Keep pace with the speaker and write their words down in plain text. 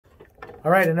All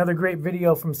right, another great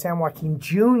video from San Joaquin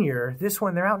Jr. This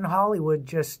one, they're out in Hollywood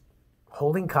just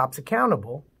holding cops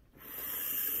accountable.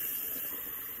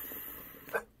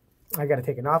 I got to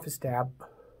take an office tab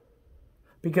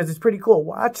because it's pretty cool.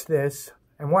 Watch this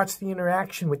and watch the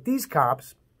interaction with these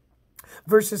cops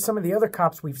versus some of the other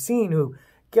cops we've seen who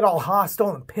get all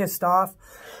hostile and pissed off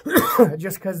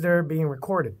just because they're being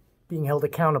recorded, being held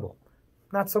accountable.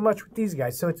 Not so much with these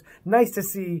guys. So it's nice to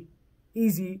see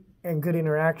easy and good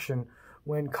interaction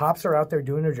when cops are out there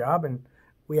doing their job and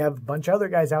we have a bunch of other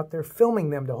guys out there filming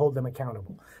them to hold them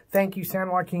accountable. Thank you, San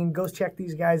Joaquin. Go check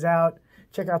these guys out.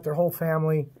 Check out their whole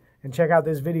family and check out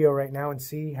this video right now and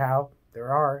see how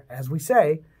there are, as we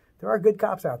say, there are good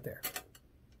cops out there.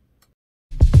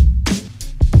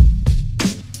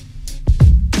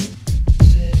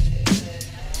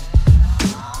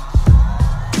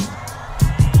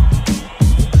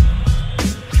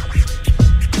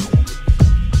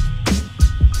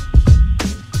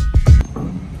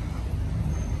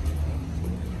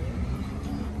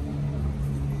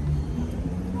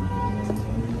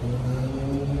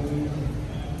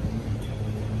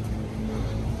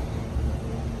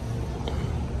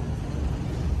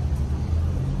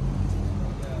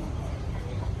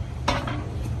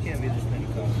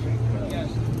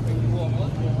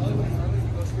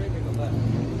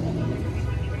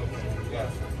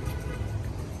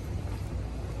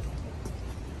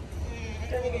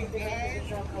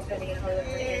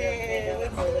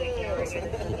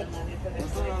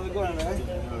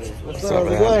 What's up,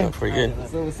 man? Pretty good.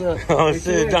 What's up? Oh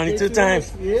shit, Johnny 2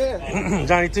 times. Yeah.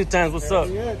 Johnny 2 times. What's up?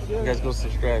 Yeah, sure. You guys go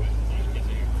subscribe.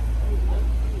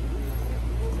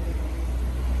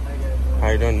 How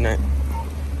you doing tonight?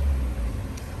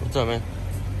 What's up, man?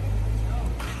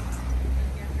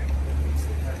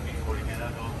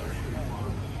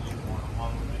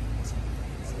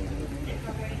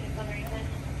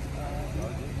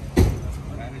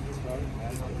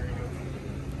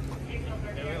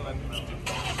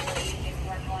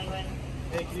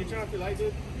 Hey, can you turn off your light,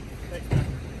 dude? Thanks.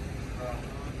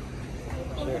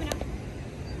 Sure.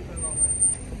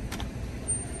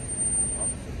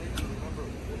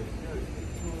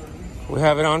 We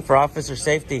have it on for officer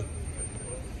safety.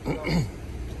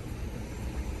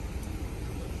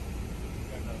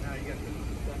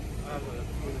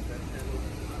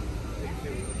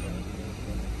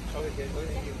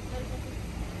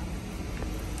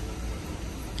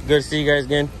 Good to see you guys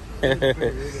again.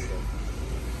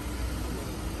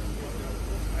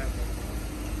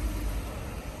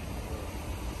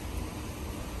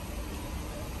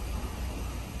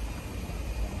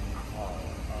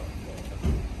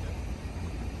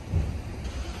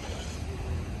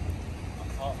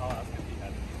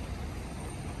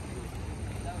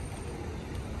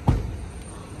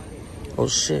 Oh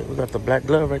shit, we got the black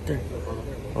glove right there.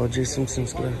 O.J.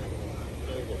 Simpson's glove.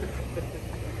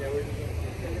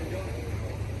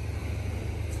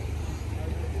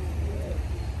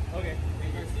 Okay.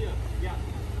 Yeah.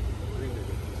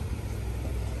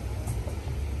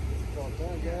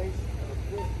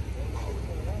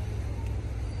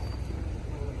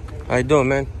 How you doing,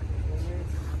 man?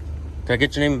 Can I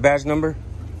get your name and badge number?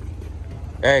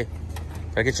 Hey,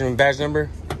 can I get your name and badge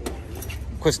number?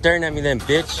 Quit staring at me then,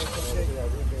 bitch.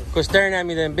 Quit staring at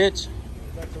me then, bitch.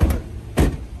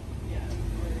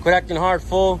 Quit acting hard,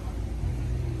 fool.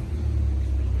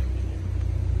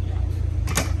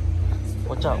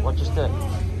 Watch out, watch your step.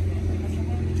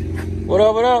 What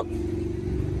up, what up?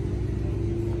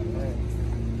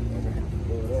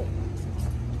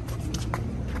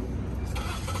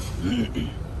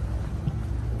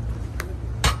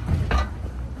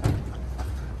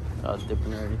 I was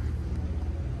dipping already.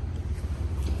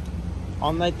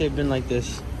 All night they've been like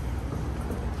this.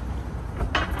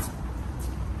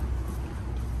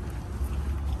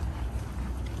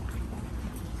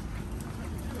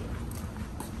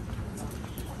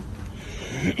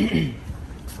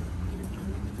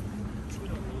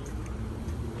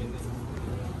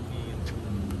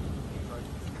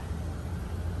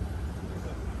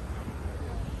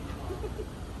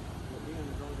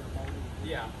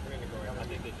 Yeah, we're gonna go around. I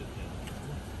think they just did.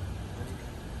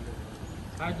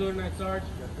 How you doing tonight, Sarge?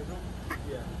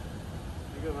 Yeah.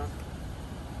 You good, man?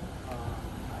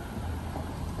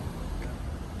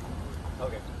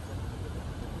 Okay.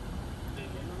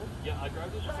 Yeah, I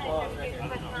drive this. Oh, right here.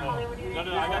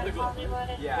 No, I got the go.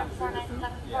 Yeah.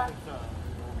 Yeah.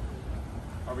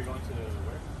 Are we going to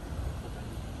where?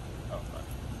 Oh, fine.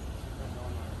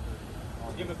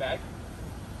 Do you have a bag?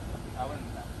 I wouldn't.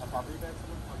 A property bag?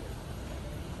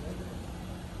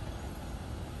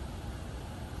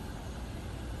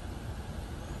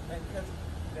 Okay.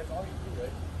 That's all you do,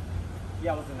 right?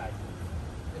 Yeah, it was a nice one.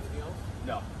 Anything else?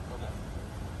 No. Okay.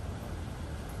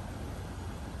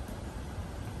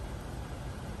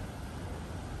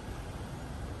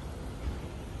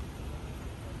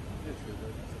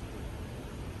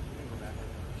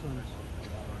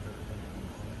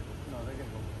 No, they're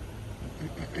gonna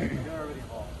go. They're already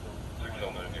off.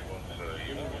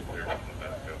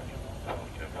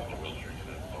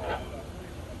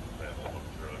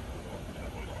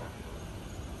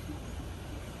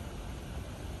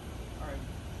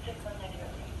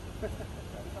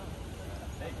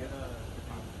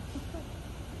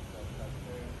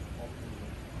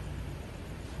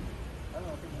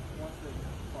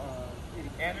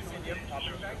 Anderson, you have a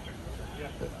copy back? Yeah.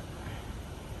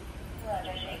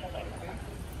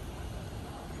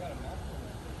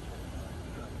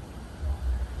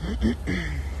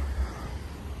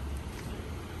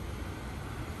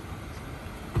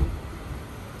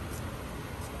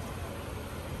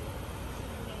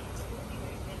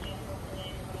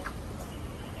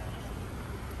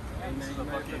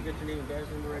 Get your name and badge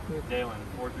number right quick. Dalen,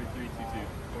 43322.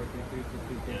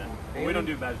 43322. Yeah. Well, we don't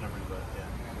do badge numbers, but yeah.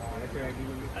 That's your ID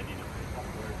number? ID number.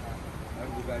 I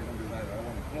don't do badge numbers either. I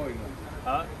want employee numbers.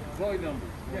 Huh? Employee numbers.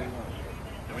 Yeah.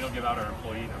 And we don't give out our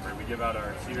employee number. We give out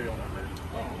our serial number.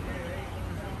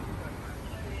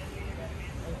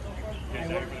 You guys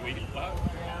ready for the meeting?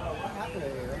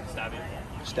 Stab you.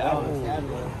 Stab.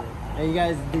 Hey, you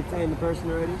guys detained the person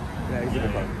already? Yeah, he's in the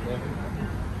car.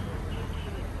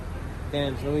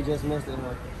 Damn, so we just missed it,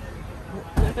 huh?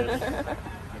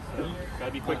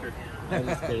 Gotta be quicker. I'm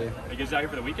just kidding. Are you guys out here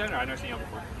for the weekend, or I never seen you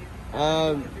before?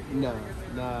 No,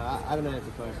 I don't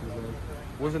answer questions, man.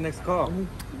 Where's the next call?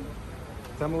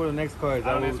 Tell me where the next call is.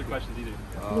 I don't answer questions either.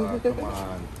 Oh, come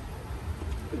on.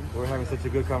 We're having such a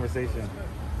good conversation.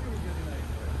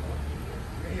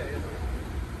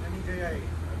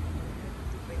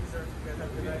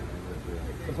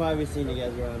 We'll probably be seeing you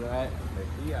guys around, alright?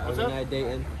 Yeah. Every night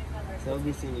dating. So we'll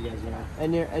be seeing you guys around.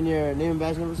 And your name and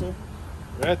badge number, sir?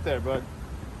 Right there, bud.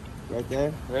 Right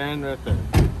there? And right there.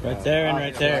 Right there and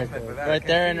right there. Right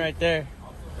there and right there.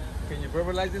 Can you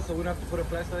verbalize this so we don't have to put a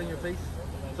flashlight in your face,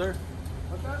 sir?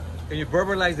 What's that? Can you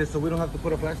verbalize this so we don't have to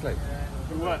put a flashlight?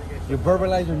 For what? You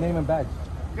verbalize your name and badge.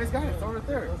 You guys got it. It's all right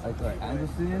there. Like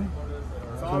Anderson.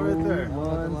 It's all right there.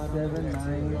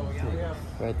 1796.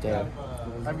 Right there.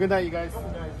 Have a good night, you guys.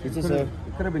 It's just a... It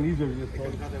could have been easier to just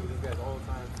contact with these guys all the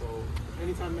time, so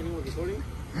anytime anyone's recording,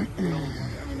 I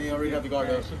mean, they already have the guard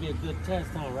up. It should be a good test,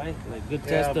 huh? Right? Like good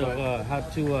test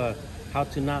of how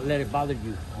to not let it bother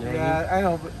you. You know what I mean? I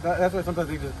know, but that's why sometimes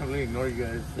they just completely ignore you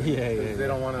guys. Yeah. They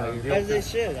don't want to. As they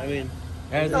should. I mean,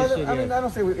 As No, they should, I mean, yeah. I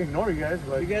don't say we ignore you guys,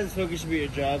 but you guys' focus should be your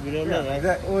job. You don't know yeah,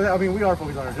 that. well, I mean, we are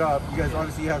focused on our job. You guys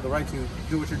obviously have the right to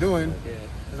do what you're doing, Yeah.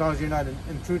 as long as you're not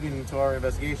intruding into our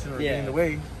investigation or Yeah. getting in the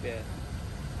way. Yeah.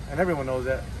 And everyone knows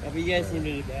that. I mean, you guys seem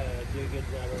to do a good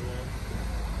job right now.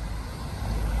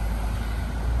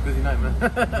 Busy night, man. All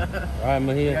right,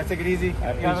 Mahia. Yeah, take it easy.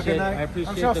 I You have a good night. I appreciate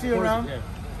I'm sure I'll the see you cordial- around. yeah.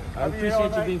 I I'll be here all appreciate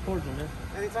you night. being cordial, man.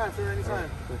 Anytime, sir. Anytime.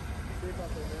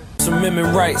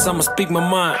 Amendment rights, I'ma speak my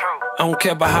mind. I don't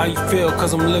care about how you feel,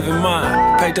 cause I'm living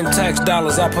mine. Paid them tax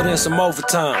dollars, I put in some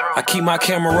overtime. I keep my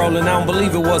camera rolling, I don't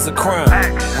believe it was a crime.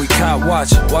 We caught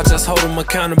watch us hold them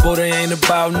accountable, they ain't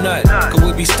about nothing. Cause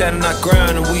we be standing our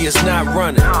ground and we is not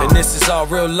running. And this is all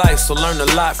real life, so learn a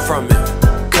lot from it.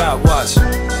 Caught watch.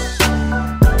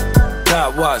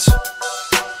 Caught watch.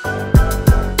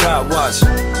 Caught watch.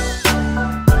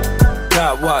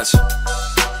 Caught watch.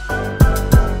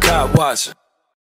 Caught watch.